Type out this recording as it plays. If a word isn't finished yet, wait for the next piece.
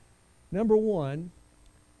Number one,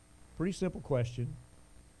 pretty simple question.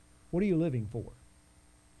 What are you living for?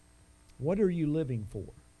 What are you living for?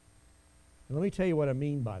 And let me tell you what I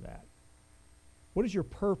mean by that. What is your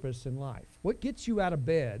purpose in life? What gets you out of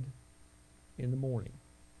bed in the morning?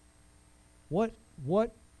 What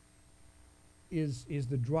is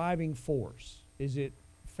the driving force? Is it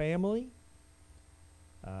family?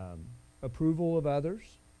 Approval of others?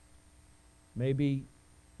 Maybe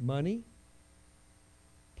money?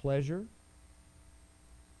 Pleasure?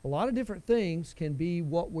 A lot of different things can be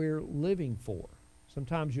what we're living for.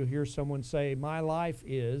 Sometimes you'll hear someone say, my life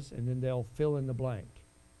is, and then they'll fill in the blank.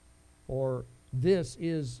 Or, this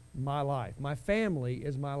is my life. My family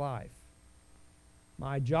is my life.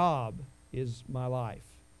 My job is my life.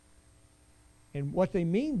 And what they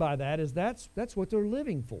mean by that is that's what they're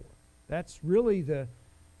living for. That's really the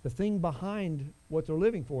thing behind what they're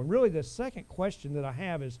living for. And really the second question that I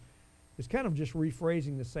have is kind of just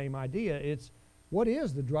rephrasing the same idea. It's, what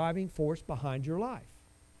is the driving force behind your life?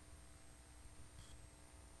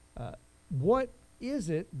 What is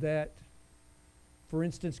it that, for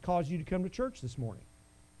instance, caused you to come to church this morning?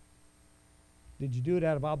 Did you do it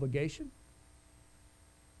out of obligation?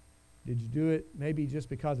 Did you do it maybe just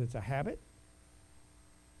because it's a habit?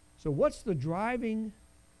 So what's the driving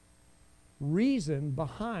reason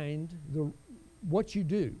behind what you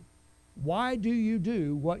do? Why do you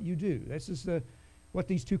do what you do? This is what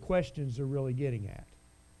these two questions are really getting at.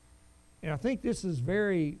 And I think this is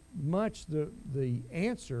very much the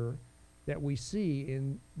answer that we see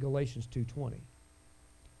in Galatians 2:20.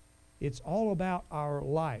 It's all about our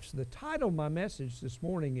life. So the title of my message this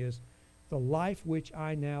morning is The Life Which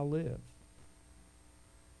I Now Live.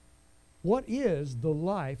 What is the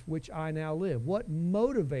life which I now live? What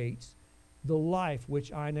motivates the life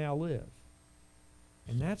which I now live?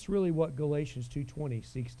 And that's really what Galatians 2:20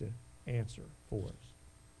 seeks to answer for us.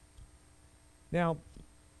 Now,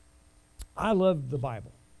 I love the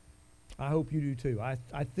Bible. I hope you do too.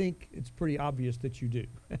 I think it's pretty obvious that you do.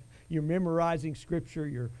 You're memorizing Scripture.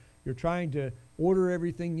 You're trying to order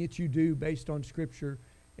everything that you do based on Scripture.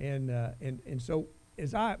 And so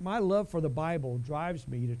my love for the Bible drives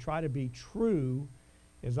me to try to be true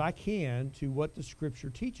as I can to what the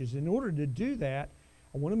Scripture teaches. In order to do that,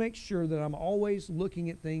 I want to make sure that I'm always looking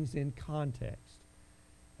at things in context.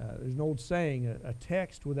 There's an old saying, a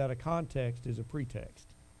text without a context is a pretext.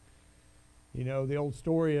 You know, the old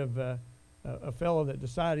story of a fellow that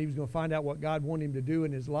decided he was going to find out what God wanted him to do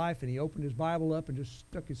in his life, and he opened his Bible up and just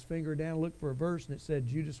stuck his finger down and looked for a verse, and it said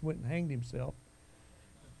Judas went and hanged himself.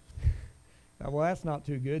 Well, that's not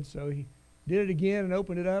too good, so he did it again and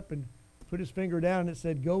opened it up and put his finger down, and it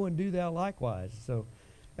said, go and do thou likewise. So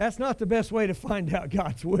that's not the best way to find out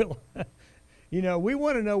God's will. You know, we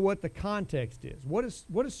want to know what the context is. What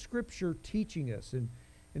is Scripture teaching us? And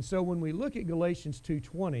so when we look at Galatians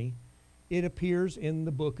 2:20, it appears in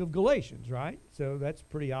the book of Galatians, right? So that's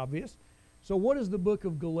pretty obvious. So what is the book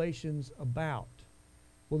of Galatians about?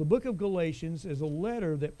 Well, the book of Galatians is a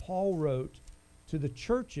letter that Paul wrote to the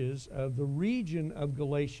churches of the region of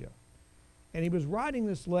Galatia. And he was writing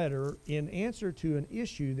this letter in answer to an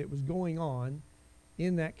issue that was going on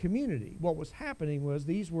in that community. What was happening was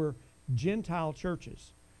these were Gentile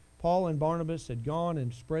churches. Paul and Barnabas had gone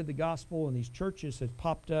and spread the gospel, and these churches had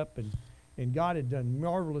popped up, and God had done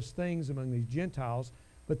marvelous things among these Gentiles,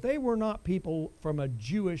 but they were not people from a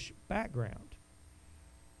Jewish background.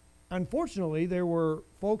 Unfortunately, there were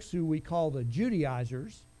folks who we call the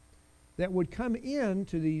Judaizers that would come in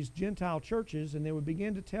to these Gentile churches, and they would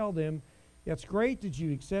begin to tell them, it's great that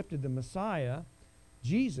you accepted the Messiah,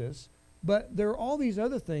 Jesus, but there are all these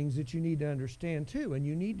other things that you need to understand too, and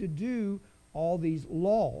you need to do all these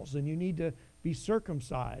laws, and you need to be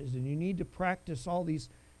circumcised, and you need to practice all these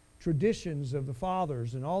traditions of the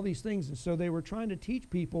fathers and all these things. And so they were trying to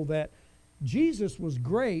teach people that Jesus was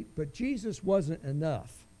great, but Jesus wasn't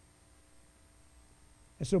enough.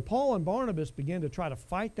 And so Paul and Barnabas began to try to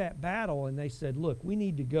fight that battle, and they said, look, we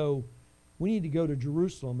need to go to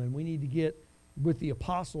Jerusalem, and we need to get with the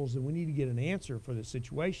apostles, and we need to get an answer for this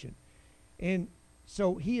situation. And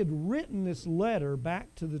so he had written this letter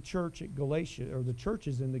back to the church at Galatia, or the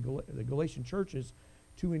churches in the Galatian churches,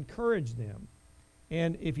 to encourage them.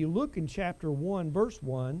 And if you look in chapter 1, verse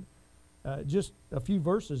 1, just a few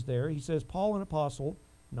verses there, he says, Paul, an apostle,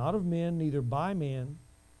 not of men, neither by man,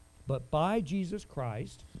 but by Jesus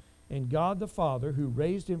Christ and God the Father, who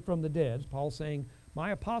raised him from the dead. Paul saying,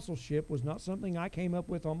 my apostleship was not something I came up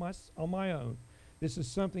with on my own. This is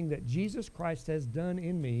something that Jesus Christ has done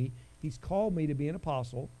in me. He's called me to be an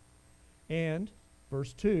apostle. And,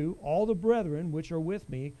 verse 2, all the brethren which are with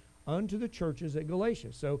me unto the churches at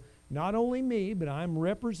Galatia. So not only me, but I'm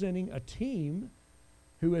representing a team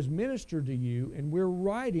who has ministered to you, and we're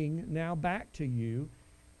writing now back to you,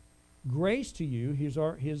 grace to you. Here's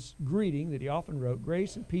his greeting that he often wrote,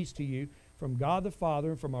 grace and peace to you from God the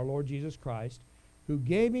Father and from our Lord Jesus Christ, who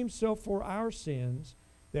gave himself for our sins,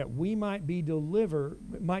 that we might deliver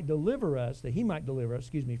us,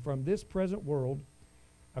 from this present world,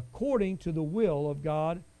 according to the will of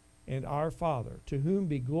God and our Father, to whom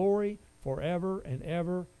be glory forever and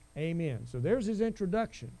ever. Amen. So there's his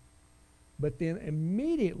introduction. But then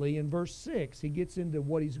immediately in verse 6, he gets into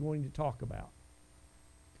what he's going to talk about.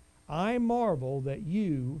 I marvel that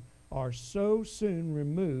you are so soon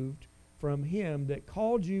removed from him that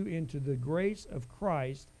called you into the grace of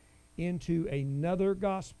Christ into another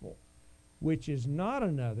gospel, which is not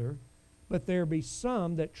another, but there be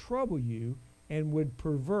some that trouble you and would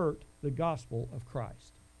pervert the gospel of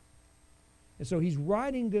Christ. And so he's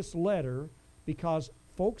writing this letter because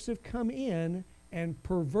folks have come in and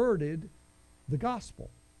perverted the gospel.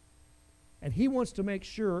 And he wants to make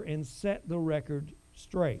sure and set the record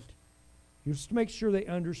straight. He wants to make sure they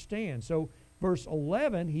understand. So verse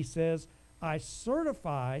 11, he says, I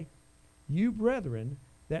certify you, brethren,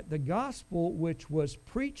 that the gospel which was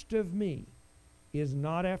preached of me is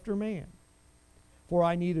not after man. For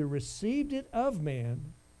I neither received it of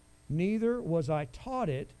man, neither was I taught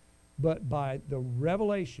it, but by the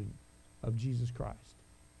revelation of Jesus Christ.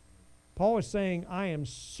 Paul is saying, I am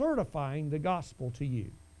certifying the gospel to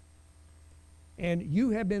you. And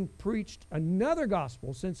you have been preached another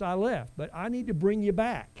gospel since I left, but I need to bring you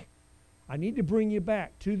back. I need to bring you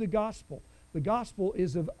back to the gospel. The gospel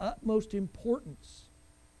is of utmost importance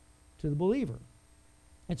to the believer.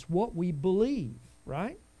 It's what we believe,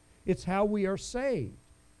 right? It's how we are saved.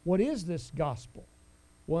 What is this gospel?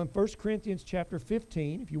 Well, in 1 Corinthians chapter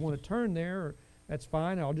 15, if you want to turn there, that's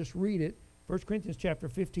fine, I'll just read it. 1 Corinthians chapter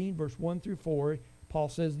 15, verse 1 through 4, Paul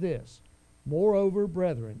says this, Moreover,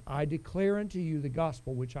 brethren, I declare unto you the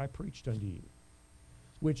gospel which I preached unto you,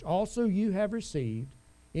 which also you have received,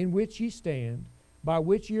 in which ye stand, by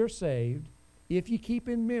which ye are saved, if ye keep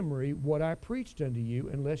in memory what I preached unto you,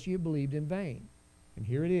 unless ye have believed in vain. And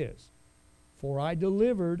here it is. For I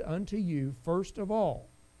delivered unto you first of all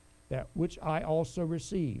that which I also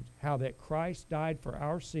received, how that Christ died for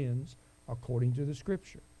our sins according to the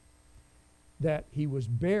Scripture, that he was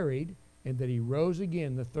buried, and that he rose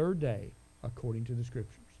again the third day according to the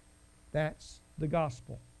Scriptures. That's the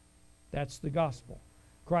gospel. That's the gospel.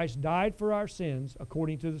 Christ died for our sins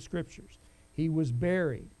according to the Scriptures. He was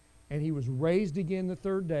buried, and he was raised again the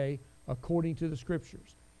third day according to the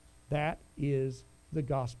Scriptures. That is the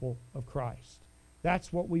gospel of Christ.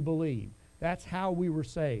 That's what we believe. That's how we were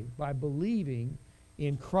saved, by believing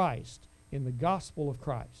in Christ, in the gospel of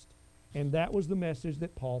Christ. And that was the message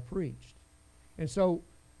that Paul preached. And so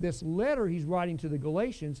this letter he's writing to the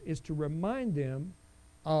Galatians is to remind them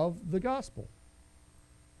of the gospel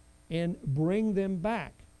and bring them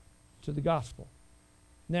back to the gospel.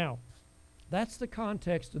 Now, that's the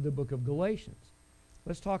context of the book of Galatians.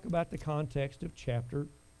 Let's talk about the context of chapter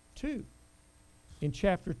 2. In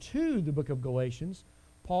chapter 2, the book of Galatians,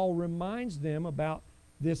 Paul reminds them about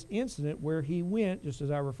this incident where he went, just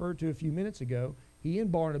as I referred to a few minutes ago, he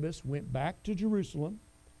and Barnabas went back to Jerusalem,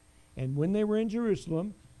 and when they were in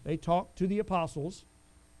Jerusalem, they talked to the apostles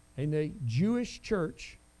in the Jewish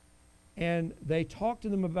church, and they talked to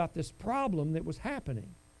them about this problem that was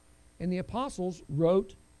happening. And the apostles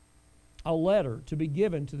wrote a letter to be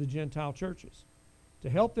given to the Gentile churches to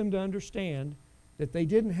help them to understand that they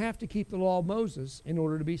didn't have to keep the law of Moses in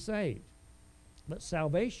order to be saved. But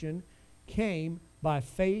salvation came by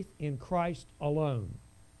faith in Christ alone.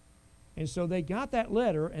 And so they got that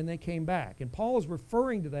letter and they came back. And Paul is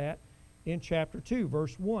referring to that in chapter 2,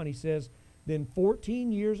 verse 1. He says, Then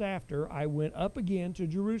 14 years after I went up again to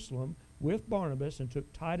Jerusalem with Barnabas and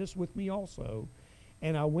took Titus with me also.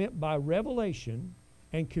 And I went by revelation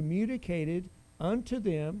and communicated unto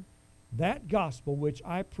them that gospel which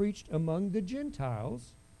I preached among the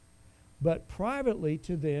Gentiles, but privately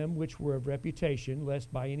to them which were of reputation,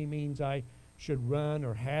 lest by any means I should run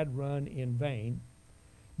or had run in vain.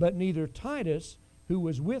 But neither Titus, who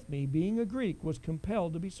was with me, being a Greek, was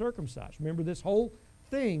compelled to be circumcised. Remember, this whole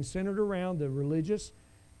thing centered around the religious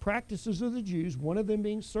practices of the Jews, one of them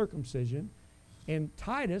being circumcision. And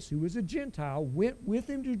Titus, who was a Gentile, went with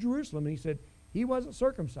him to Jerusalem, and he said he wasn't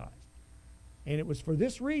circumcised. And it was for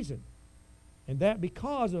this reason, and that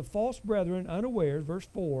because of false brethren unawares, verse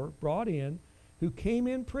 4, brought in, who came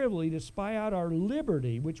in privily to spy out our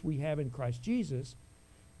liberty, which we have in Christ Jesus,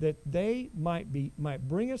 that they might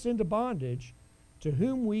bring us into bondage, to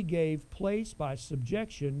whom we gave place by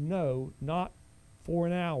subjection, no, not for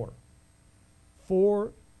an hour.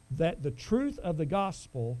 for that the truth of the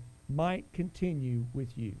gospel might continue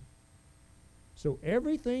with you. So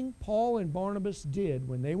everything Paul and Barnabas did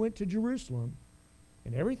when they went to Jerusalem,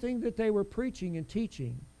 and everything that they were preaching and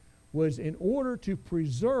teaching, was in order to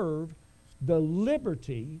preserve the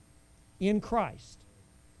liberty in Christ,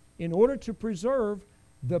 in order to preserve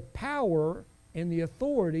the power and the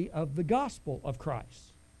authority of the gospel of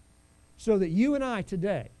Christ. So that you and I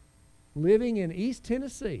today, living in East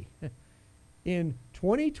Tennessee, in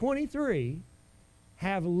 2023,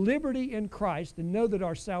 have liberty in Christ and know that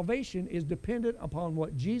our salvation is dependent upon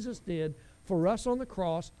what Jesus did for us on the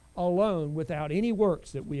cross alone, without any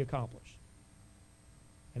works that we accomplish.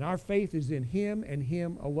 And our faith is in Him and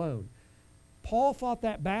Him alone. Paul fought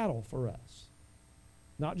that battle for us.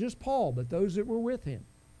 Not just Paul, but those that were with him.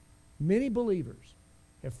 Many believers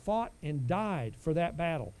have fought and died for that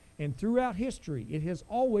battle. And throughout history, it has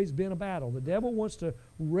always been a battle. The devil wants to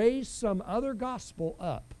raise some other gospel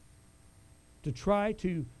up to try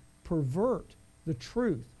to pervert the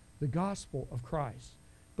truth, the gospel of Christ.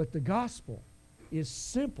 But the gospel is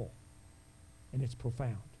simple and it's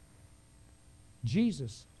profound.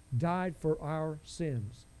 Jesus died for our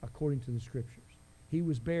sins according to the Scriptures. He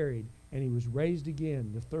was buried and He was raised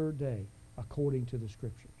again the third day according to the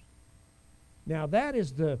Scriptures. Now that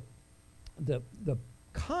is the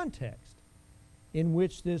context in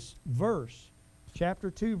which this verse,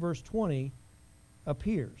 chapter 2, verse 20,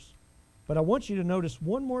 appears. But I want you to notice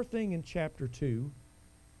one more thing in chapter 2,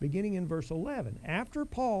 beginning in verse 11. After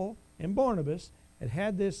Paul and Barnabas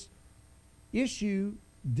had this issue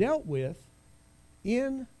dealt with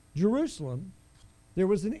in Jerusalem, there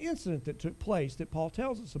was an incident that took place that Paul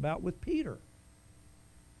tells us about with Peter.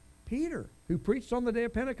 Peter, who preached on the day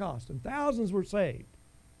of Pentecost, and thousands were saved.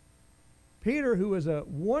 Peter, who was a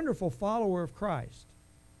wonderful follower of Christ.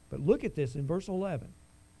 But look at this in verse 11.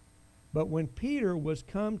 But when Peter was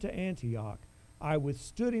come to Antioch, I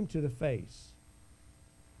withstood him to the face,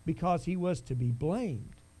 because he was to be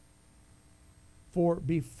blamed. For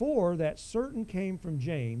before that certain came from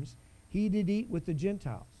James, he did eat with the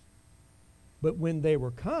Gentiles. But when they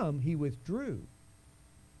were come, he withdrew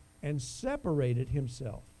and separated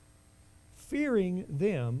himself, fearing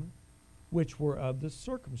them which were of the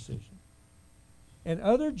circumcision. And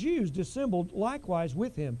other Jews dissembled likewise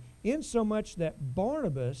with him, insomuch that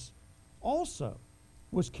Barnabas also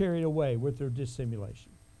was carried away with their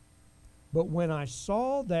dissimulation. But when I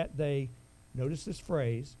saw that they, notice this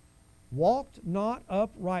phrase, walked not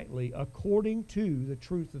uprightly according to the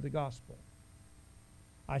truth of the gospel,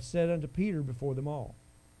 I said unto Peter before them all,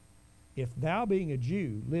 if thou being a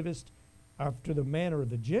Jew livest after the manner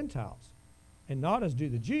of the Gentiles, and not as do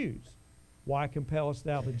the Jews, why compellest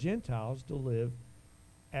thou the Gentiles to live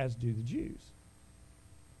as do the Jews?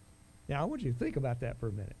 Now I want you to think about that for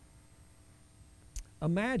a minute.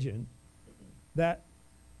 Imagine that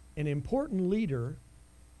an important leader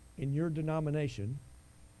in your denomination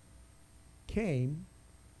came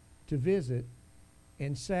to visit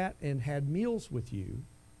and sat and had meals with you,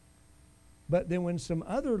 but then when some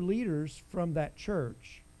other leaders from that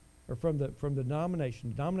church, or from the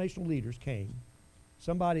denomination, denominational leaders came,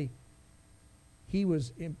 somebody, he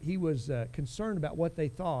was concerned about what they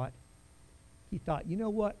thought. He thought, you know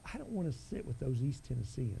what, I don't want to sit with those East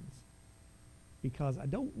Tennesseans because I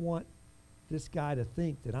don't want this guy to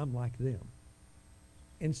think that I'm like them.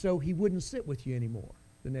 And so he wouldn't sit with you anymore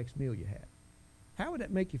the next meal you had. How would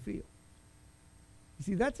that make you feel? You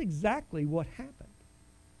see, that's exactly what happened.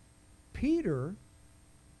 Peter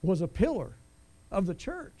was a pillar of the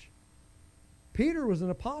church. Peter was an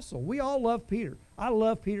apostle. We all love Peter. I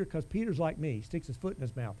love Peter because Peter's like me. He sticks his foot in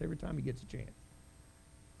his mouth every time he gets a chance.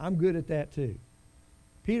 I'm good at that too.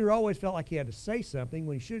 Peter always felt like he had to say something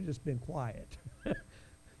when he should have just been quiet.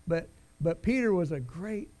 But Peter was a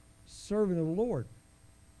great servant of the Lord.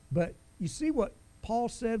 But you see what Paul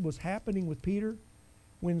said was happening with Peter?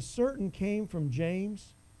 When certain came from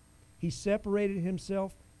James, he separated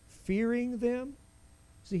himself, fearing them.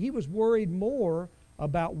 See, he was worried more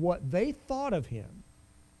about what they thought of him.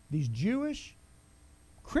 These Jewish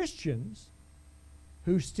Christians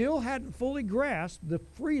who still hadn't fully grasped the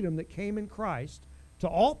freedom that came in Christ to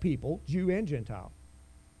all people, Jew and Gentile.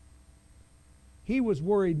 He was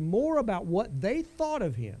worried more about what they thought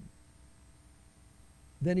of him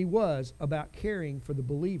than he was about caring for the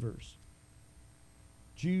believers,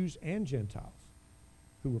 Jews and Gentiles,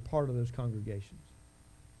 who were part of those congregations.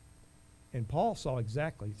 And Paul saw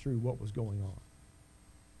exactly through what was going on.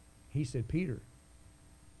 He said, Peter,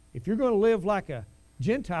 if you're going to live like a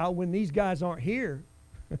Gentile when these guys aren't here,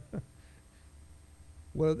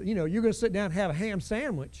 well, you know, you're going to sit down and have a ham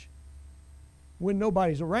sandwich. when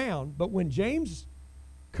nobody's around. But when James'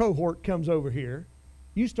 cohort comes over here,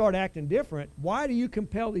 you start acting different. Why do you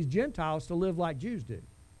compel these Gentiles to live like Jews do?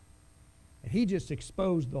 And he just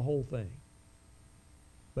exposed the whole thing.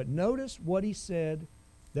 But notice what he said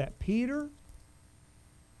that Peter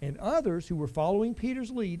and others who were following Peter's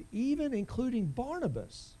lead, even including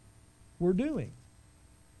Barnabas, were doing.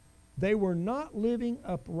 They were not living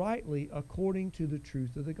uprightly according to the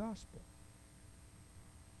truth of the gospel.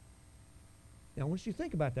 Now, I want you to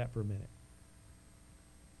think about that for a minute.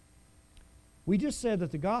 We just said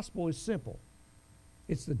that the gospel is simple.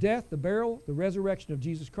 It's the death, the burial, the resurrection of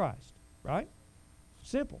Jesus Christ, right?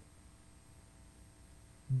 Simple.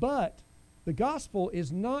 But the gospel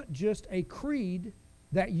is not just a creed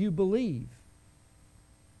that you believe.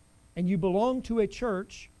 And you belong to a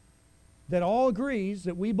church that all agrees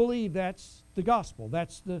that we believe that's the gospel.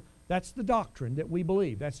 That's the doctrine that we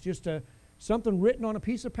believe. That's just something written on a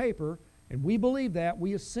piece of paper, and we believe that.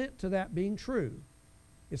 We assent to that being true.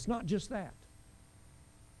 It's not just that.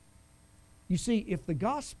 You see, if the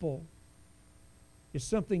gospel is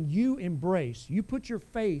something you embrace, you put your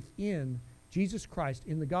faith in Jesus Christ,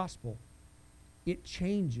 in the gospel, it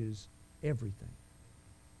changes everything.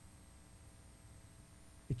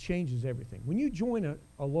 It changes everything. When you join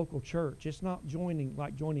a local church, it's not joining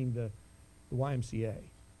the YMCA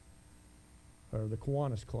or the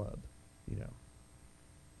Kiwanis Club, you know.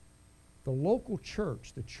 The local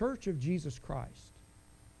church, the Church of Jesus Christ,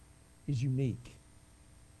 is unique.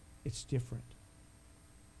 It's different.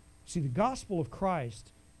 See, the gospel of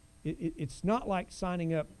Christ, it's not like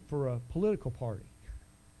signing up for a political party.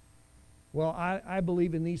 Well, I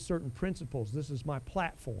believe in these certain principles. This is my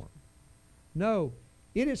platform. No,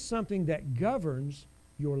 it is something that governs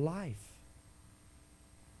your life.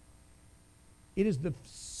 It is the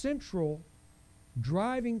central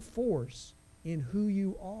driving force in who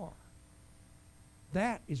you are.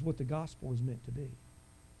 That is what the gospel is meant to be.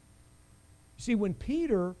 See, when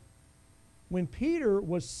Peter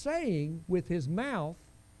was saying with his mouth,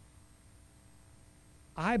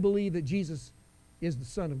 I believe that Jesus is the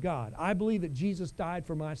Son of God. I believe that Jesus died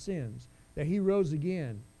for my sins, that he rose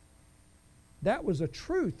again. That was a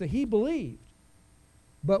truth that he believed.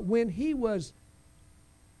 But when he was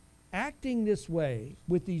acting this way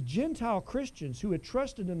with these Gentile Christians who had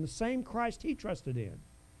trusted in the same Christ he trusted in,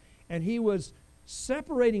 and he was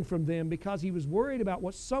separating from them because he was worried about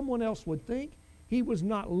what someone else would think, he was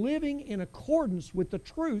not living in accordance with the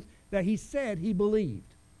truth that he said he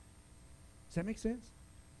believed. Does that make sense?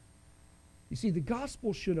 You see, the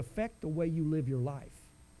gospel should affect the way you live your life.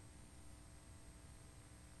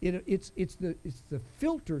 It's the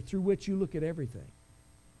filter through which you look at everything.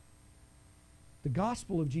 The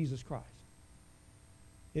gospel of Jesus Christ.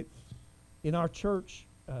 In our church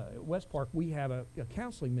at West Park, we have a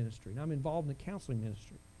counseling ministry, and I'm involved in the counseling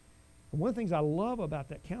ministry. And one of the things I love about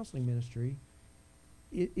that counseling ministry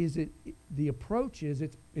the approach is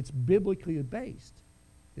it's biblically based.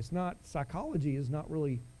 It's not, psychology is not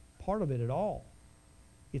really part of it at all.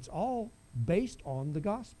 It's all based on the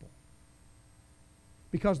gospel.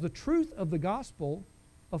 Because the truth of the gospel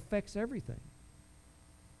affects everything.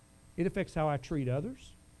 It affects how I treat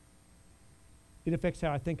others. It affects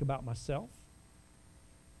how I think about myself.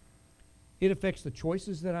 It affects the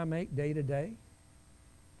choices that I make day to day.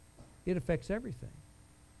 It affects everything.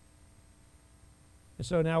 And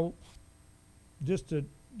so now, just to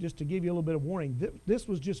give you a little bit of warning, this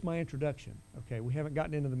was just my introduction. Okay, we haven't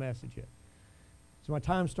gotten into the message yet. So my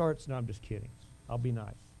time starts, no, I'm just kidding. I'll be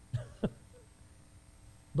nice.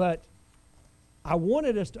 But I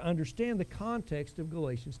wanted us to understand the context of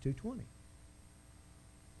Galatians 2:20.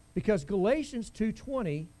 Because Galatians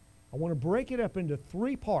 2:20, I want to break it up into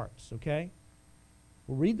three parts, okay?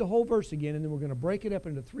 We'll read the whole verse again, and then we're going to break it up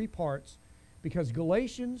into three parts, because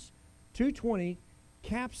Galatians 2:20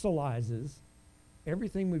 capsulizes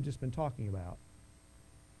everything we've just been talking about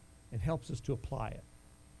and helps us to apply it.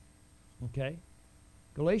 Okay?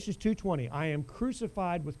 Galatians 2:20, I am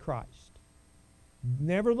crucified with Christ.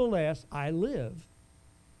 Nevertheless, I live,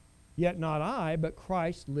 yet not I, but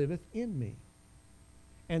Christ liveth in me.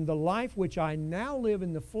 And the life which I now live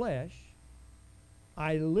in the flesh,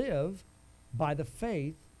 I live by the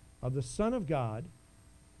faith of the Son of God,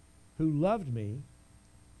 who loved me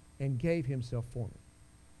and gave himself for me.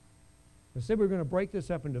 I said we're going to break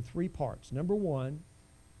this up into three parts. Number one,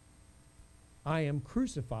 I am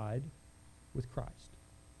crucified with Christ.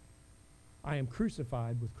 I am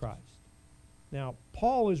crucified with Christ. Now,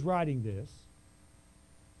 Paul is writing this,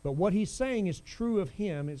 but what he's saying is true of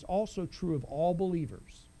him is also true of all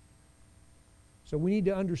believers. So we need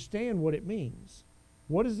to understand what it means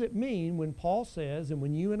What does it mean when Paul says, and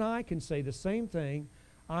when you and I can say the same thing,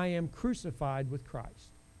 I am crucified with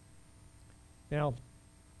Christ? Now,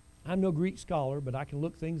 I'm no Greek scholar, but I can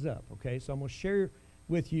look things up, okay? So I'm going to share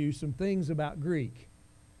with you some things about Greek.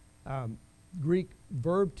 Greek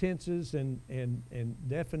verb tenses and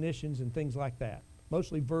definitions and things like that.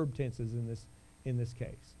 Mostly verb tenses in this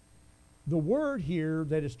case. The word here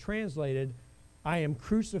that is translated, I am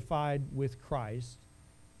crucified with Christ,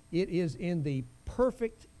 it is in the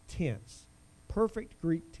perfect tense, perfect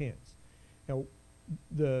Greek tense. Now,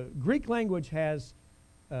 the Greek language has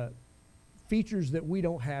features that we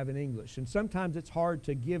don't have in English, and sometimes it's hard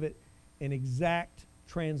to give it an exact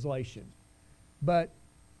translation. But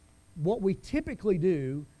what we typically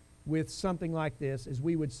do with something like this is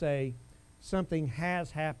we would say something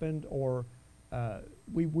has happened, or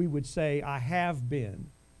we would say, I have been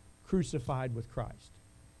crucified with Christ.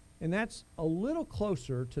 And that's a little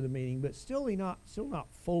closer to the meaning, but still not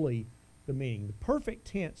fully the meaning. The perfect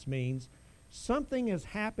tense means something has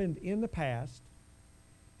happened in the past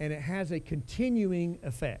and it has a continuing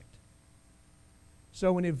effect.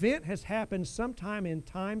 So an event has happened sometime in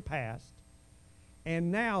time past,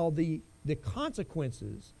 and now the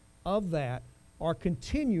consequences of that are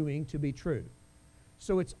continuing to be true.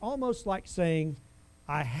 So it's almost like saying,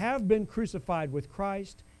 I have been crucified with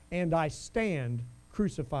Christ, and I stand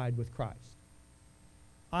crucified with Christ.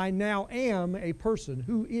 I now am a person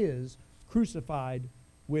who is crucified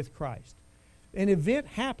with Christ. An event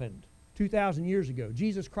happened 2,000 years ago.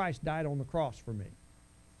 Jesus Christ died on the cross for me.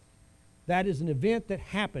 That is an event that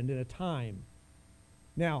happened in a time.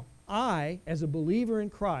 Now, I, as a believer in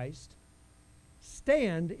Christ,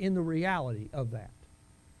 stand in the reality of that.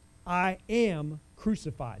 I am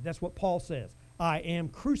crucified. That's what Paul says. I am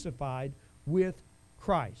crucified with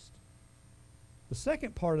Christ. The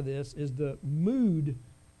second part of this is the mood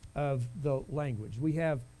of the language. We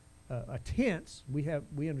have a tense.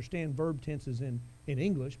 We understand verb tenses in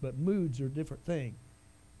English, but moods are a different thing.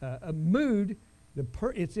 A mood,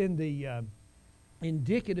 it's in the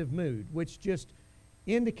indicative mood, which just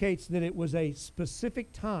indicates that it was a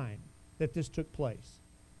specific time that this took place.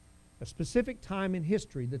 A specific time in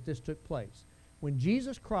history that this took place. When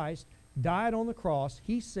Jesus Christ died on the cross,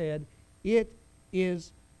 he said, it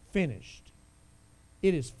is finished.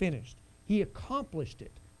 It is finished. He accomplished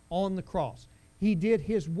it on the cross. He did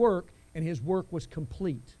his work, and his work was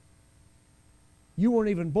complete. You weren't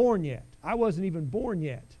even born yet. I wasn't even born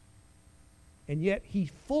yet. And yet he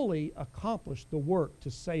fully accomplished the work to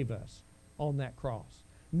save us on that cross.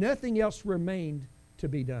 Nothing else remained to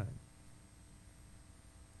be done.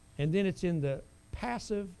 And then it's in the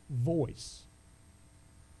passive voice,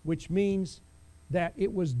 which means that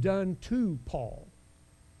it was done to Paul.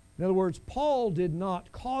 In other words, Paul did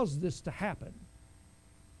not cause this to happen,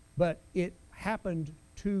 but it happened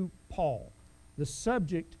to Paul. The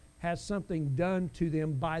subject has something done to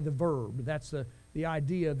them by the verb. That's the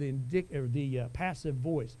idea of the passive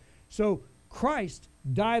voice. So Christ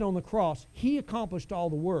died on the cross. He accomplished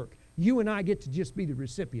all the work. You and I get to just be the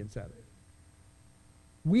recipients of it.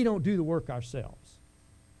 We don't do the work ourselves.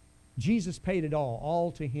 Jesus paid it all.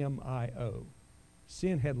 All to him I owe.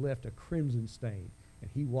 Sin had left a crimson stain,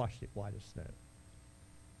 and he washed it white as snow.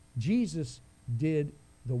 Jesus did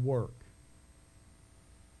the work.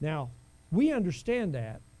 Now, we understand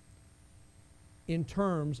that in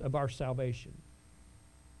terms of our salvation.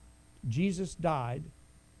 Jesus died.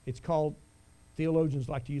 It's called, theologians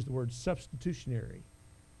like to use the word substitutionary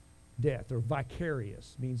death, or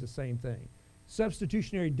vicarious, means the same thing.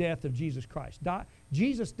 Substitutionary death of Jesus Christ.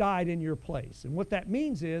 Jesus died in your place. And what that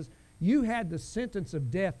means is you had the sentence of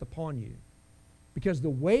death upon you. Because the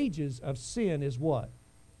wages of sin is what?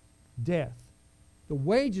 Death. The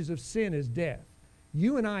wages of sin is death.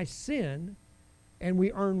 You and I sin, and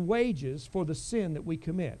we earn wages for the sin that we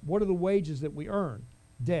commit. What are the wages that we earn?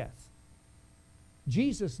 Death.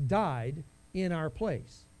 Jesus died in our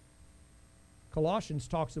place. Colossians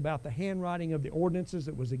talks about the handwriting of the ordinances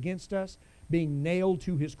that was against us being nailed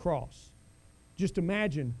to his cross. Just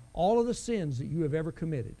imagine all of the sins that you have ever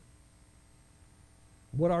committed.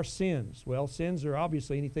 What are sins? Well, sins are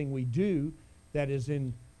obviously anything we do that is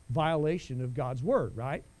in violation of God's word,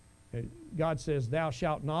 right? God says, thou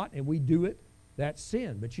shalt not, and we do it. That's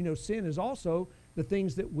sin. But you know, sin is also the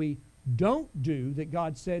things that we don't do that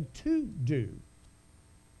God said to do.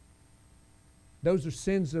 Those are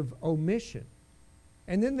sins of omission.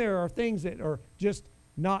 And then there are things that are just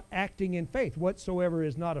not acting in faith. Whatsoever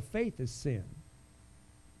is not of faith is sin.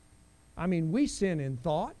 I mean, we sin in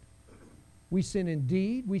thought, we sin in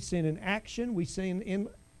deed, we sin in action, we sin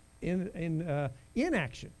in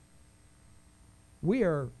inaction. We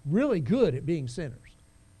are really good at being sinners.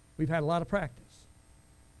 We've had a lot of practice.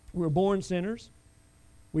 We're born sinners.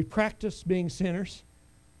 We practice being sinners.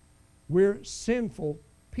 We're sinful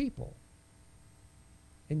people.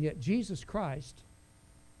 And yet Jesus Christ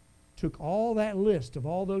took all that list of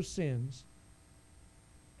all those sins,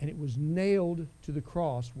 and it was nailed to the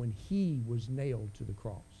cross when He was nailed to the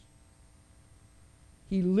cross.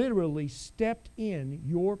 He literally stepped in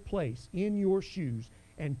your place, in your shoes,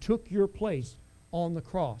 and took your place on the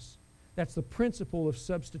cross. That's the principle of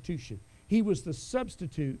substitution. He was the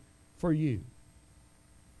substitute for you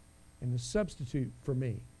and the substitute for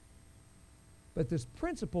me. But this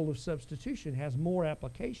principle of substitution has more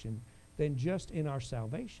application than just in our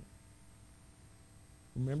salvation.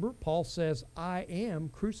 Remember, Paul says, I am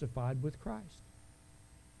crucified with Christ.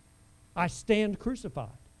 I stand crucified.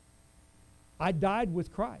 I died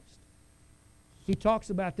with Christ. He talks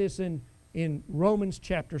about this in Romans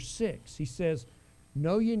chapter 6. He says,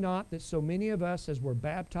 know ye not that so many of us as were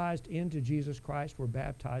baptized into Jesus Christ were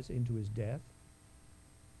baptized into His death?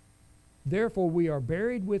 Therefore we are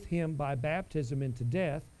buried with Him by baptism into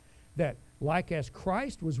death, that like as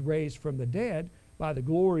Christ was raised from the dead by the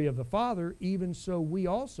glory of the Father, even so we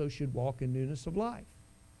also should walk in newness of life.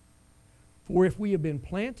 For if we have been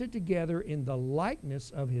planted together in the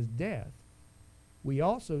likeness of His death, we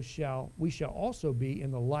shall also be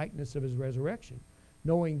in the likeness of His resurrection,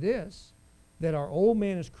 knowing this, that our old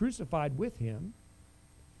man is crucified with Him,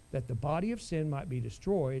 that the body of sin might be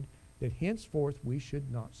destroyed, that henceforth we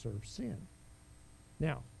should not serve sin.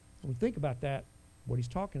 Now, when we think about that, what he's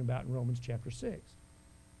talking about in Romans chapter 6.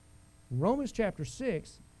 In Romans chapter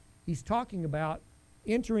 6, he's talking about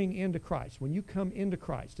entering into Christ, when you come into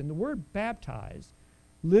Christ. And the word baptize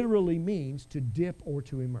literally means to dip or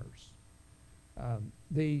to immerse.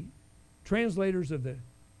 The translators of the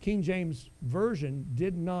King James Version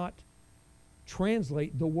did not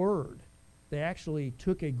translate the word. They actually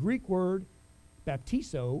took a Greek word,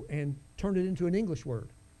 baptizo, and turned it into an English word.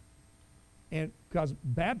 And because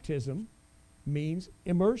baptism means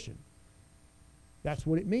immersion. That's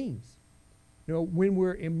what it means. You know, when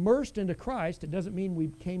we're immersed into Christ, it doesn't mean we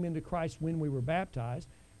came into Christ when we were baptized.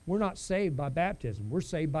 We're not saved by baptism. We're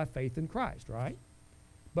saved by faith in Christ, right?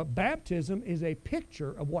 But baptism is a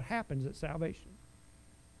picture of what happens at salvation.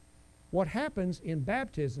 What happens in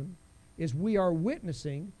baptism is we are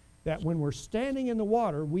witnessing that when we're standing in the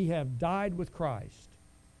water, we have died with Christ.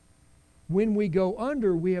 When we go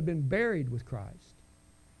under, we have been buried with Christ.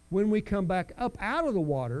 When we come back up out of the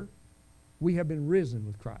water, we have been risen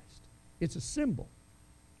with Christ. It's a symbol.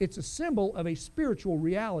 It's a symbol of a spiritual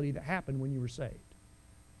reality that happened when you were saved.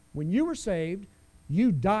 When you were saved,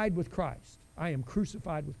 you died with Christ. I am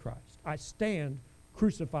crucified with Christ. I stand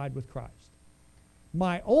crucified with Christ.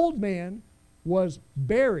 My old man was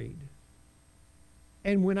buried.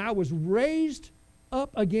 And when I was raised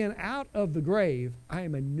up again out of the grave, I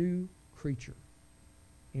am a new creature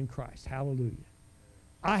in Christ. Hallelujah.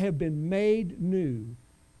 I have been made new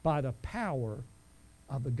by the power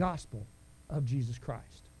of the gospel of Jesus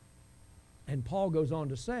Christ. And Paul goes on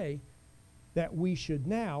to say that we should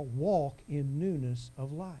now walk in newness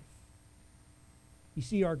of life. You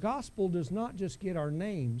see, our gospel does not just get our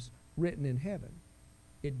names written in heaven.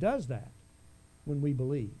 It does that when we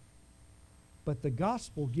believe. But the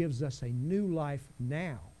gospel gives us a new life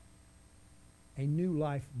now. A new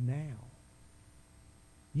life now.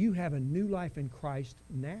 You have a new life in Christ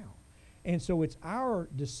now. And so it's our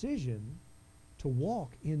decision to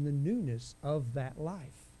walk in the newness of that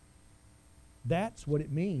life. That's what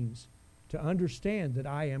it means to understand that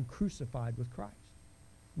I am crucified with Christ.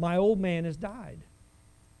 My old man has died,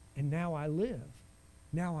 and now I live.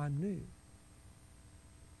 Now I'm new.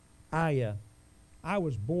 I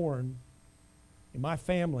was born, in my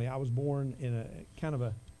family, I was born in a kind of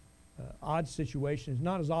a odd situation. It's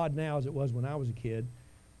not as odd now as it was when I was a kid,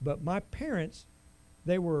 but my parents,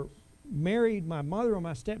 they were married. My mother and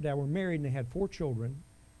my stepdad were married, and they had 4 children,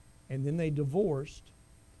 and then they divorced,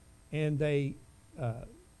 and they,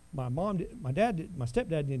 my stepdad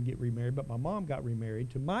didn't get remarried, but my mom got remarried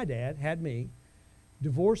to my dad, had me,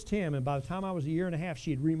 divorced him, and by the time I was a year and a half, she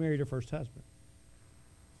had remarried her first husband.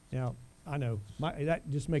 Now, I know, that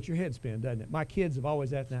just makes your head spin, doesn't it? My kids have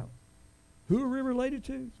always asked, now, who are we related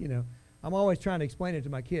to? You know, I'm always trying to explain it to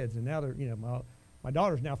my kids, and now they're, you know, my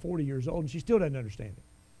daughter's now 40 years old, and she still doesn't understand it.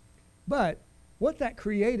 But what that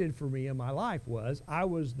created for me in my life was I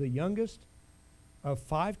was the youngest of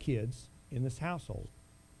 5 kids in this household.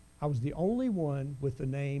 I was the only one with the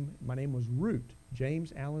name, my name was Root,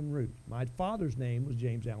 James Allen Root. My father's name was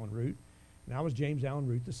James Allen Root, and I was James Allen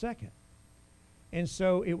Root II. And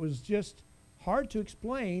so it was just hard to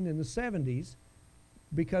explain in the 70s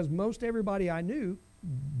because most everybody I knew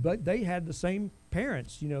but they had the same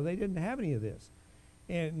parents. You know, they didn't have any of this.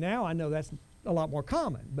 And now I know that's a lot more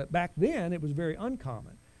common, but back then it was very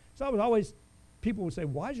uncommon. So I was always, people would say,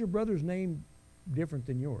 why is your brother's name different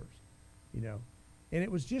than yours? You know, and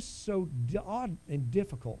it was just so odd and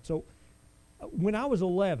difficult. So when I was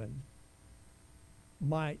 11,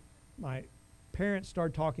 my parents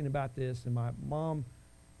started talking about this, and my mom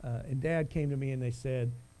and dad came to me and they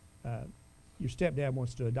said, your stepdad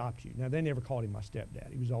wants to adopt you. Now, they never called him my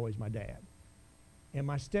stepdad. He was always my dad. And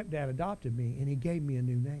my stepdad adopted me, and he gave me a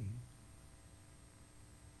new name.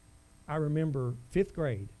 I remember 5th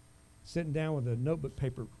grade, sitting down with a notebook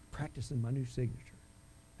paper, practicing my new signature,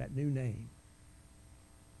 that new name.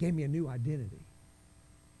 Gave me a new identity.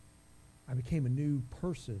 I became a new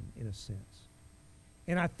person, in a sense.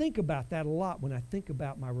 And I think about that a lot when I think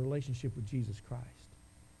about my relationship with Jesus Christ.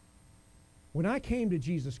 When I came to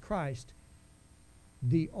Jesus Christ,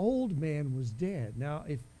 the old man was dead. Now,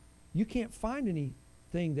 if you can't find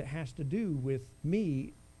anything that has to do with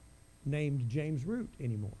me named James Root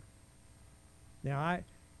anymore. Now,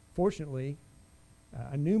 fortunately,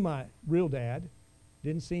 I knew my real dad.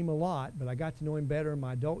 Didn't see him a lot, but I got to know him better in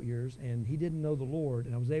my adult years, and he didn't know the Lord,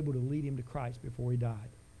 and I was able to lead him to Christ before he died.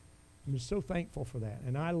 I'm just so thankful for that.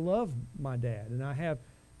 And I love my dad, and I have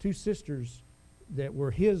 2 sisters that were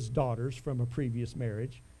his daughters from a previous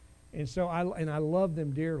marriage. And so I love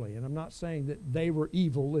them dearly. And I'm not saying that they were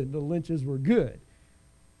evil and the Lynches were good.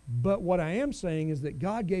 But what I am saying is that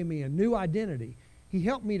God gave me a new identity. He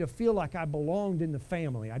helped me to feel like I belonged in the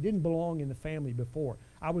family. I didn't belong in the family before.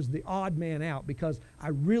 I was the odd man out because I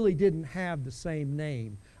really didn't have the same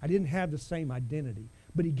name. I didn't have the same identity.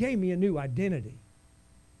 But He gave me a new identity.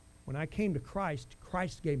 When I came to Christ,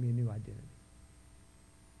 Christ gave me a new identity.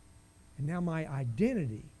 And now my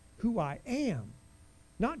identity, who I am,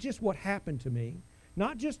 not just what happened to me,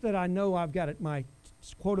 not just that I know I've got my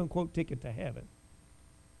quote-unquote ticket to heaven.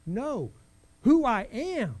 No, who I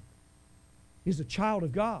am is a child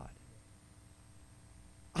of God.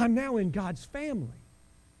 I'm now in God's family.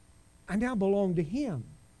 I now belong to Him.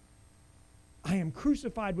 I am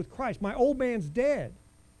crucified with Christ. My old man's dead.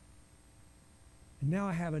 And now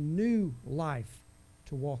I have a new life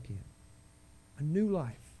to walk in. A new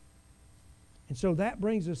life. And so that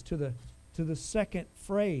brings us to the second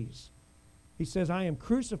phrase. He says, I am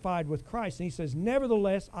crucified with Christ. And he says,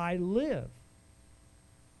 nevertheless I live.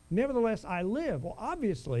 Nevertheless I live. Well,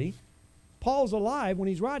 obviously, Paul's alive when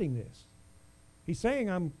he's writing this. He's saying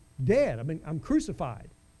I'm dead. I'm crucified.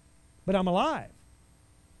 But I'm alive.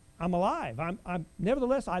 I'm alive.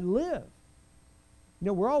 Nevertheless I live. You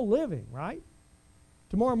know, we're all living, right?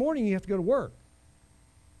 Tomorrow morning you have to go to work.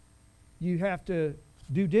 You have to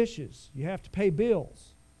do dishes. You have to pay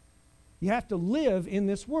bills. You have to live in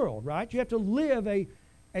this world, right? You have to live a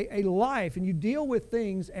life, and you deal with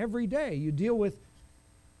things every day. You deal with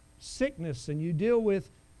sickness, and you deal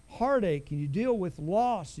with heartache, and you deal with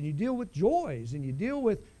loss, and you deal with joys, and you deal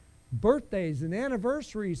with birthdays and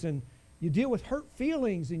anniversaries, and you deal with hurt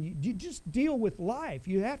feelings, and you just deal with life.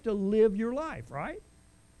 You have to live your life, right?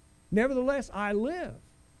 Nevertheless, I live.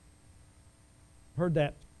 Heard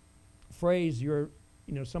that phrase,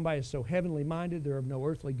 somebody is so heavenly minded, they're of no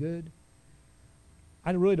earthly good.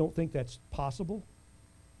 I really don't think that's possible.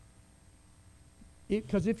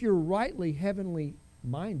 Because if you're rightly heavenly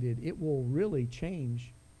minded, it will really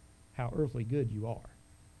change how earthly good you are.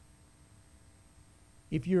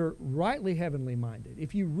 If you're rightly heavenly minded,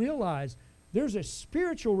 if you realize there's a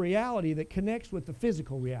spiritual reality that connects with the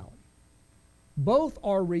physical reality. Both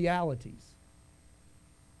are realities.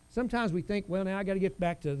 Sometimes we think, well, now I got to get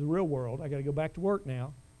back to the real world. I got to go back to work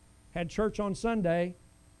now. Had church on Sunday,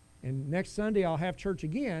 and next Sunday I'll have church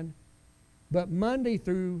again. But Monday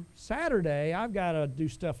through Saturday, I've got to do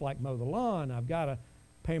stuff like mow the lawn. I've got to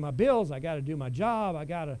pay my bills. I've got to do my job. I've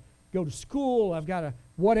got to go to school. I've got to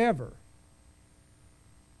whatever.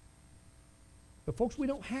 But folks, we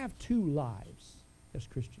don't have 2 lives as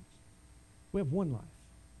Christians. We have one life.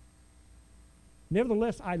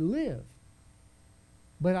 Nevertheless, I live.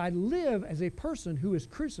 But I live as a person who is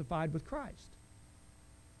crucified with Christ.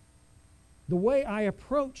 The way I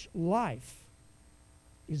approach life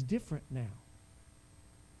is different now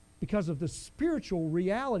because of the spiritual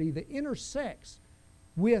reality that intersects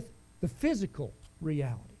with the physical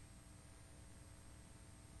reality.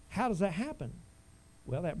 How does that happen?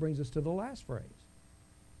 Well, that brings us to the last phrase.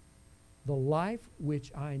 The life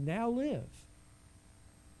which I now live.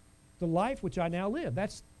 The life which I now live.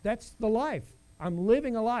 That's the life. I'm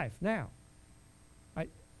living a life now.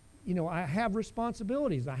 I have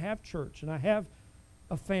responsibilities. I have church, and I have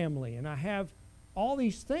a family, and I have all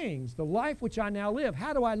these things. The life which I now live.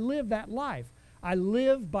 How do I live that life? I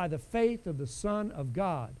live by the faith of the Son of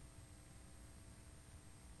God.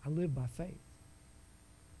 I live by faith.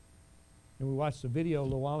 And we watched a video a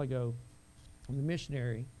little while ago of the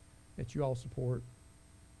missionary that you all support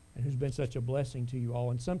and who's been such a blessing to you all.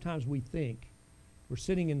 And sometimes we think, we're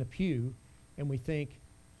sitting in the pew, and we think,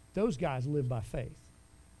 those guys live by faith.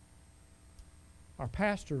 Our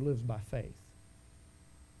pastor lives by faith.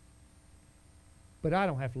 But I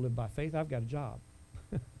don't have to live by faith. I've got a job.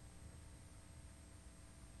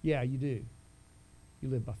 Yeah, you do. You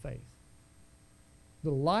live by faith. The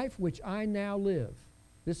life which I now live,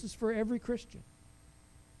 this is for every Christian.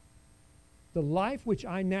 The life which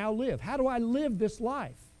I now live. How do I live this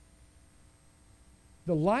life?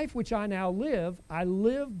 The life which I now live, I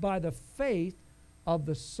live by the faith of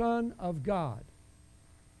the Son of God,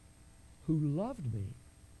 who loved me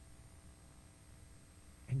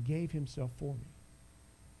and gave himself for me.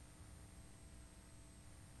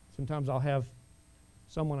 Sometimes I'll have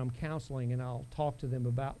someone I'm counseling and I'll talk to them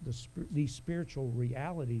about these spiritual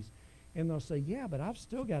realities, and they'll say, yeah, but I've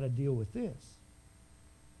still got to deal with this.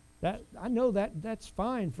 I know that's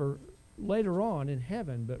fine for later on in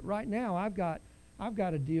heaven, but right now I've got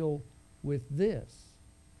to deal with this.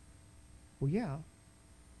 Well, yeah,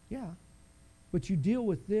 but you deal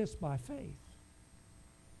with this by faith.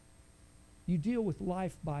 You deal with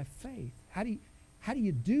life by faith. How do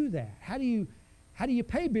you do that? How do you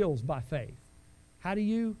pay bills by faith? How do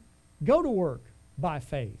you go to work by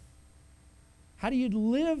faith? How do you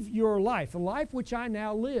live your life? The life which I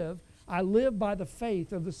now live, I live by the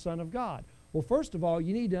faith of the Son of God. Well, first of all,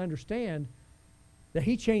 you need to understand that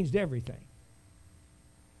he changed everything.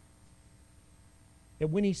 That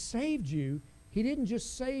when he saved you, he didn't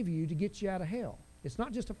just save you to get you out of hell. It's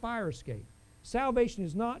not just a fire escape. Salvation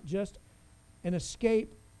is not just an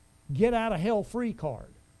escape, get out of hell free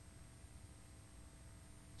card.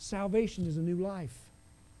 Salvation is a new life.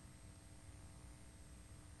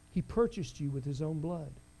 He purchased you with his own blood.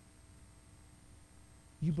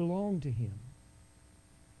 You belong to him.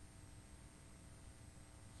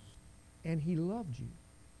 And he loved you.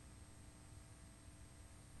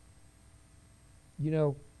 You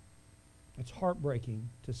know, it's heartbreaking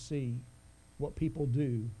to see what people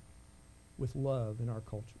do with love in our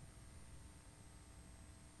culture.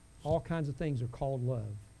 All kinds of things are called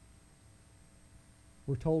love.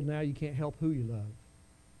 We're told now you can't help who you love.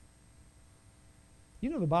 You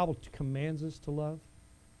know the Bible commands us to love?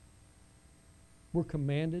 We're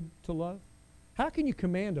commanded to love. How can you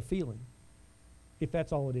command a feeling if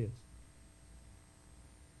that's all it is?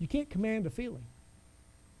 You can't command a feeling.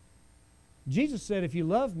 Jesus said, if you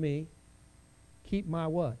love me, keep my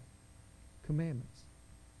what? Commandments.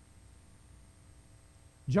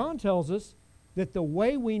 John tells us that the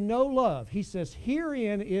way we know love, he says,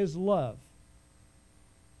 herein is love.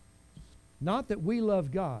 Not that we love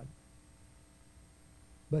God,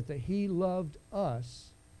 but that he loved us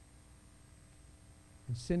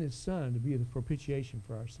and sent his Son to be the propitiation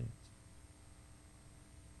for our sins.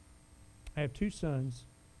 I have 2 sons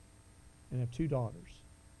and I have 2 daughters.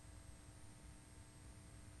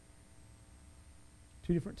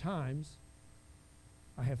 2 different times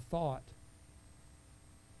I have thought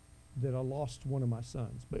that I lost one of my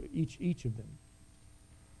sons, but each of them.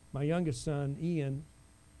 My youngest son, Ian,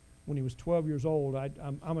 when he was 12 years old,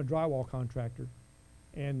 I'm a drywall contractor,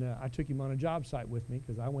 and I took him on a job site with me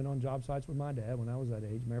because I went on job sites with my dad when I was that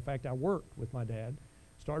age. Matter of fact, I worked with my dad,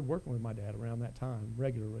 started working with my dad around that time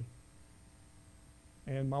regularly.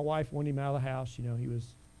 And my wife wanted him out of the house. You know, he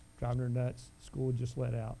was driving her nuts. School had just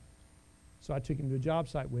let out. So I took him to a job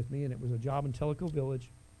site with me, and it was a job in Tellico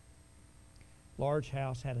Village. Large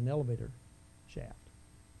house, had an elevator shaft.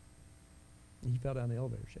 And he fell down the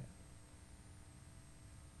elevator shaft.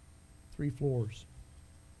 3 floors.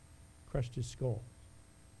 Crushed his skull.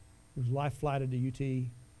 He was life flighted to UT.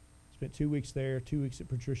 Spent 2 weeks there, 2 weeks at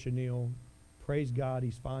Patricia Neal. Praise God,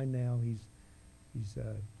 he's fine now. He's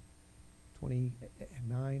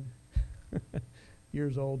 29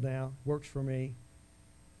 years old now. Works for me.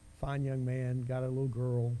 Fine young man. Got a little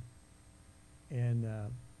girl. And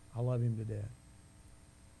I love him to death.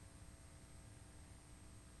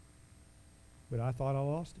 But I thought I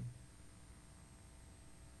lost him.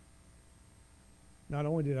 Not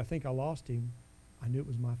only did I think I lost him, I knew it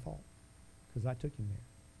was my fault because I took him there.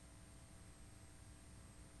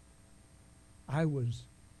 I was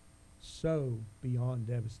so beyond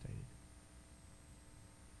devastated.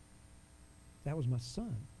 That was my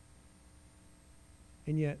son.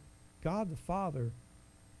 And yet, God the Father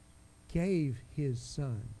gave his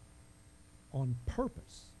Son on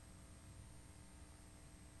purpose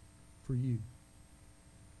for you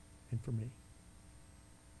and for me.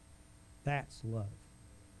 That's love.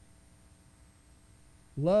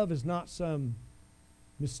 Love is not some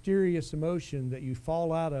mysterious emotion that you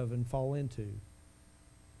fall out of and fall into.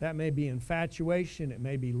 That may be infatuation, it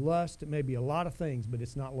may be lust, it may be a lot of things, but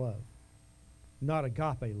it's not love. Not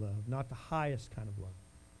agape love, not the highest kind of love.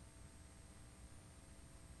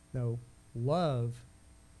 No, love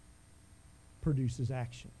produces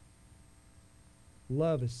action.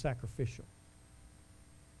 Love is sacrificial.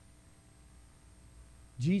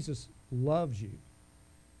 Jesus loves you.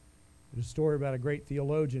 There's a story about a great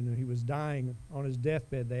theologian, and he was dying on his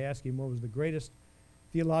deathbed. They asked him what was the greatest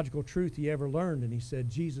theological truth he ever learned, and he said,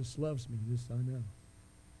 Jesus loves me, this I know,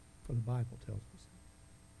 for the Bible tells me so.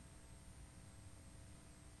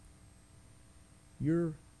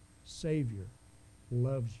 Your Savior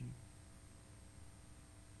loves you.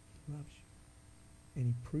 He loves you, and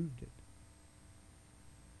he proved it.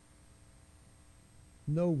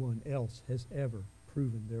 No one else has ever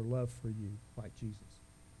proven their love for you like Jesus.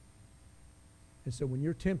 And so when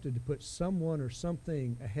you're tempted to put someone or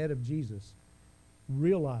something ahead of Jesus,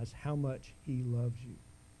 realize how much he loves you.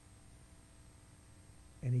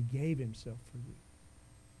 And he gave himself for you.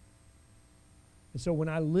 And so when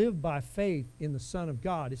I live by faith in the Son of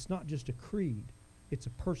God, it's not just a creed, it's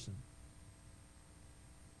a person.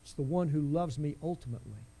 It's the one who loves me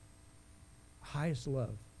ultimately. Highest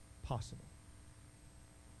love possible.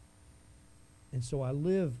 And so I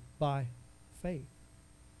live by faith.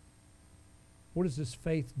 What does this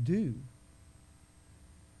faith do?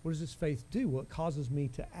 What does this faith do? Well, it causes me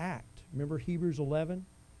to act. Remember Hebrews 11?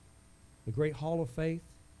 The great hall of faith?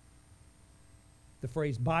 The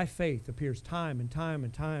phrase by faith appears time and time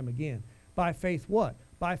and time again. By faith what?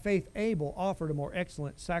 By faith Abel offered a more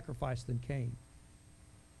excellent sacrifice than Cain.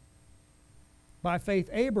 By faith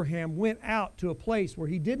Abraham went out to a place where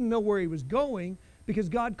he didn't know where he was going because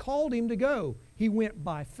God called him to go. He went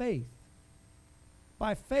by faith.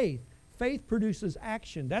 By faith. Faith produces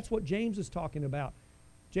action. That's what James is talking about.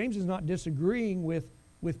 James is not disagreeing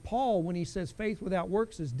with Paul when he says faith without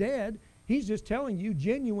works is dead. He's just telling you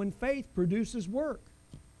genuine faith produces work.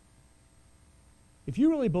 If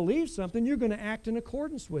you really believe something, you're going to act in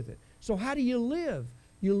accordance with it. So how do you live?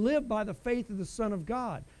 You live by the faith of the Son of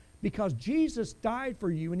God. Because Jesus died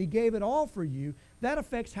for you and he gave it all for you, that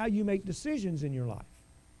affects how you make decisions in your life.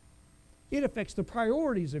 It affects the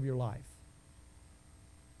priorities of your life.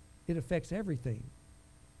 It affects everything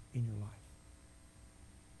in your life.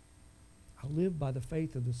 I live by the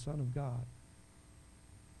faith of the Son of God.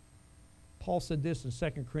 Paul said this in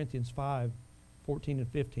 2 Corinthians 5:14 and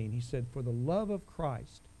 15. He said, for the love of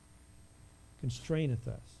Christ constraineth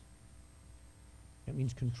us. That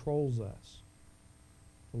means controls us.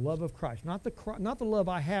 The love of Christ. Not the love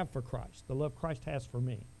I have for Christ. The love Christ has for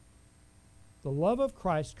me. The love of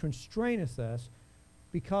Christ constraineth us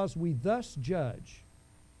because we thus judge.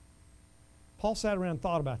 Paul sat around and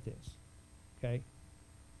thought about this. Okay?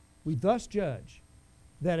 We thus judge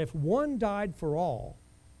that if one died for all,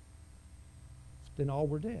 then all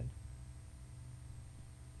were dead.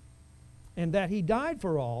 And that he died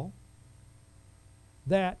for all,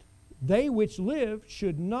 that they which live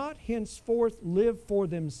should not henceforth live for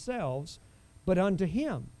themselves, but unto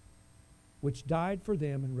him, which died for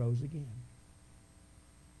them and rose again.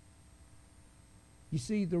 You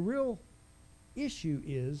see, the real issue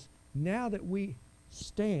is, now that we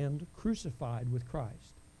stand crucified with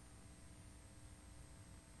Christ,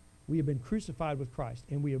 we have been crucified with Christ,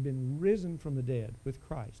 and we have been risen from the dead with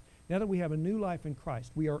Christ. Now that we have a new life in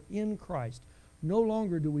Christ, we are in Christ. No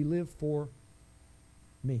longer do we live for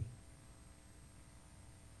me.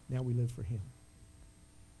 Now we live for him.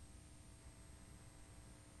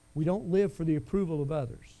 We don't live for the approval of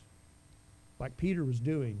others, like Peter was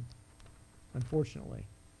doing, unfortunately,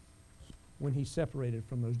 when he separated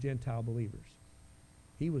from those Gentile believers.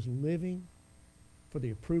 He was living for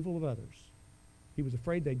the approval of others. He was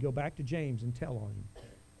afraid they'd go back to James and tell on him.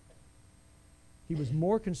 He was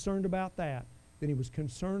more concerned about that than he was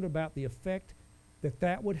concerned about the effect that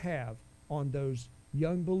that would have on those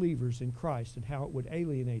young believers in Christ and how it would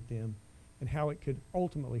alienate them and how it could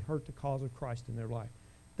ultimately hurt the cause of Christ in their life.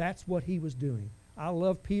 That's what he was doing. I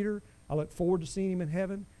love Peter. I look forward to seeing him in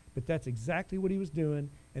heaven, but that's exactly what he was doing,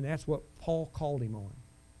 and that's what Paul called him on.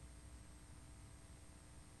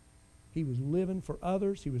 He was living for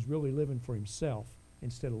others. He was really living for himself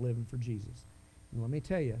instead of living for Jesus. And let me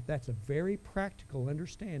tell you, that's a very practical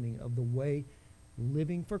understanding of the way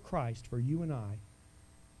living for Christ for you and I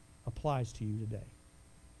applies to you today.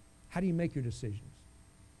 How do you make your decisions?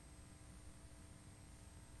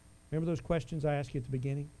 Remember those questions I asked you at the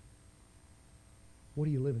beginning? What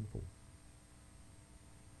are you living for?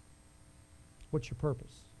 What's your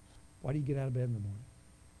purpose? Why do you get out of bed in the morning?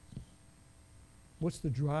 What's the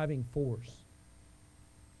driving force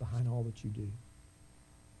behind all that you do?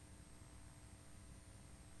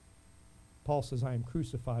 Paul says, I am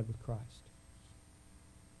crucified with Christ.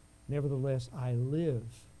 Nevertheless, I live,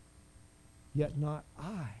 yet not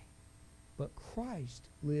I, but Christ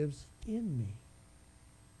lives in me.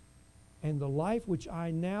 And the life which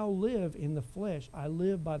I now live in the flesh, I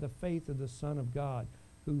live by the faith of the Son of God,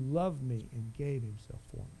 who loved me and gave himself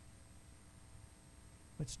for me.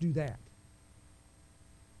 Let's do that.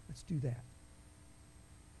 Let's do that.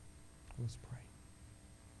 Let's pray.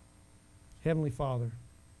 Heavenly Father,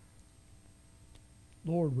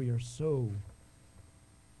 Lord, we are so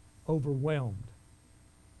overwhelmed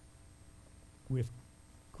with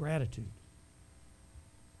gratitude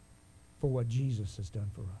for what Jesus has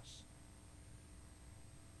done for us.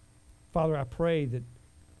 Father, I pray that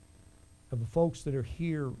of the folks that are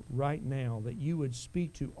here right now, that you would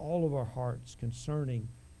speak to all of our hearts concerning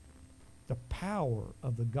the power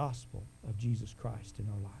of the gospel of Jesus Christ in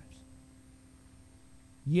our lives.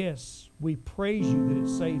 Yes, we praise you that it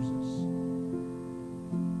saves us.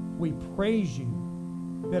 We praise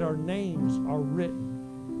you that our names are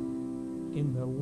written in the